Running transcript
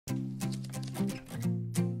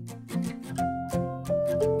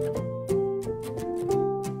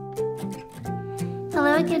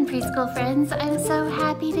Hello again, preschool friends. I'm so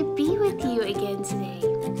happy to be with you again today.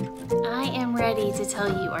 I am ready to tell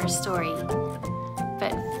you our story.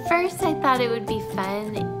 But first, I thought it would be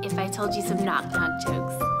fun if I told you some knock-knock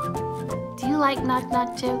jokes. Do you like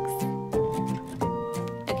knock-knock jokes?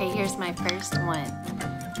 Okay, here's my first one.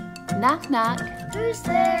 Knock-knock. Who's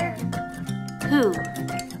there? Who?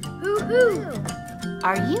 Who?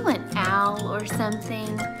 Are you an owl or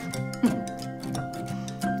something?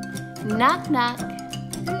 Knock-knock.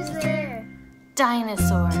 Who's there?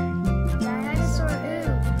 Dinosaur. Dinosaur who?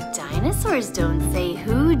 Dinosaurs don't say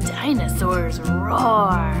who, dinosaurs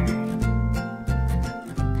roar.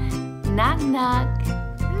 Knock-knock.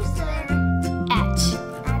 Who's there? Atch.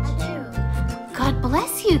 Achoo. God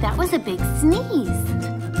bless you, that was a big sneeze.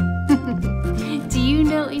 Do you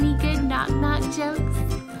know any good knock-knock jokes?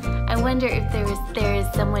 I wonder if there is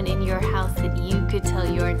someone in your house that you could tell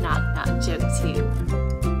your knock-knock joke to.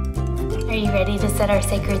 Are you ready to set our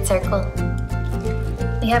sacred circle?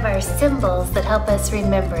 We have our symbols that help us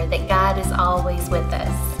remember that God is always with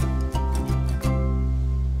us.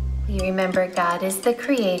 We remember God is the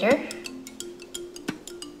Creator.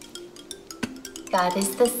 God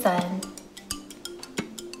is the Son.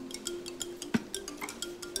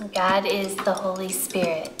 God is the Holy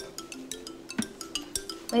Spirit.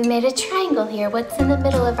 We made a triangle here. What's in the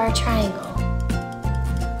middle of our triangle?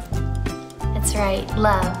 That's right,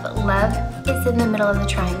 love. Love is in the middle of the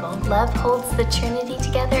triangle. Love holds the Trinity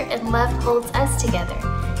together, and love holds us together,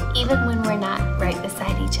 even when we're not right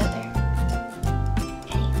beside each other.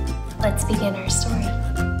 Okay, let's begin our story.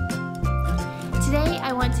 Today,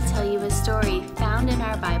 I want to tell you a story found in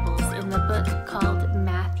our Bibles in the book called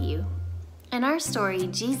Matthew. In our story,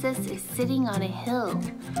 Jesus is sitting on a hill,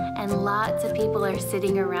 and lots of people are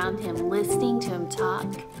sitting around him, listening to him talk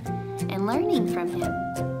and learning from him.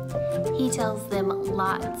 He tells them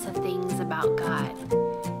lots of things about God.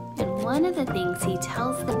 And one of the things he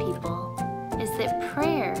tells the people is that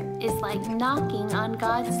prayer is like knocking on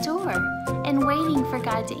God's door and waiting for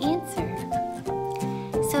God to answer.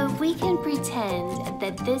 So if we can pretend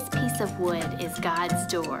that this piece of wood is God's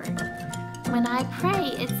door, when I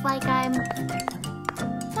pray, it's like I'm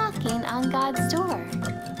knocking on God's door.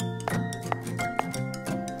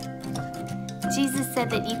 Jesus said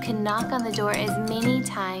that you can knock on the door as many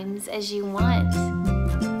times as you want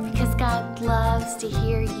because God loves to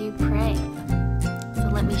hear you pray. So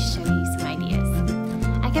let me show you some ideas.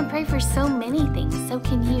 I can pray for so many things, so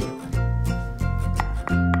can you.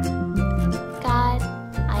 God,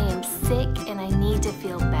 I am sick and I need to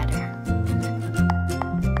feel better.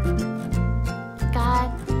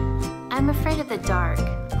 God, I'm afraid of the dark.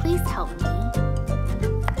 Please help me.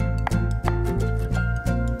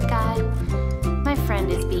 God, my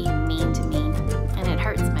friend is being mean to me, and it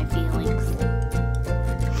hurts my feelings.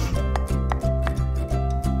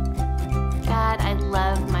 God, I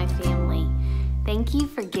love my family. Thank you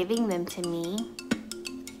for giving them to me.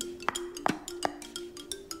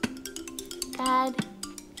 God,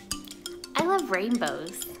 I love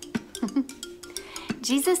rainbows.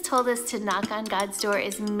 Jesus told us to knock on God's door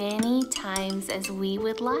as many times as we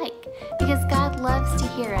would like because God loves to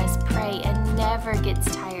hear us pray and never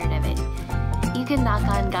gets tired of it. You can knock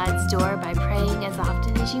on God's door by praying as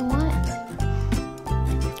often as you want.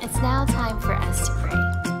 It's now time for us to pray.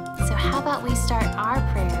 So how about we start our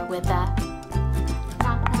prayer with a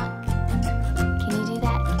knock knock? Can you do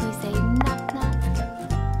that? Can you say knock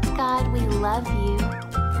knock? God, we love you.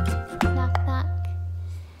 Knock knock.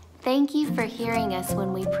 Thank you for hearing us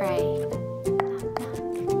when we pray. Knock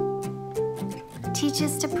knock. Teach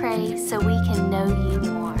us to pray so we can know you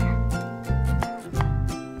more.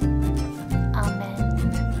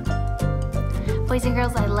 Boys and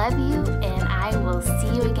girls, I love you, and I will see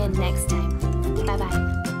you again next time.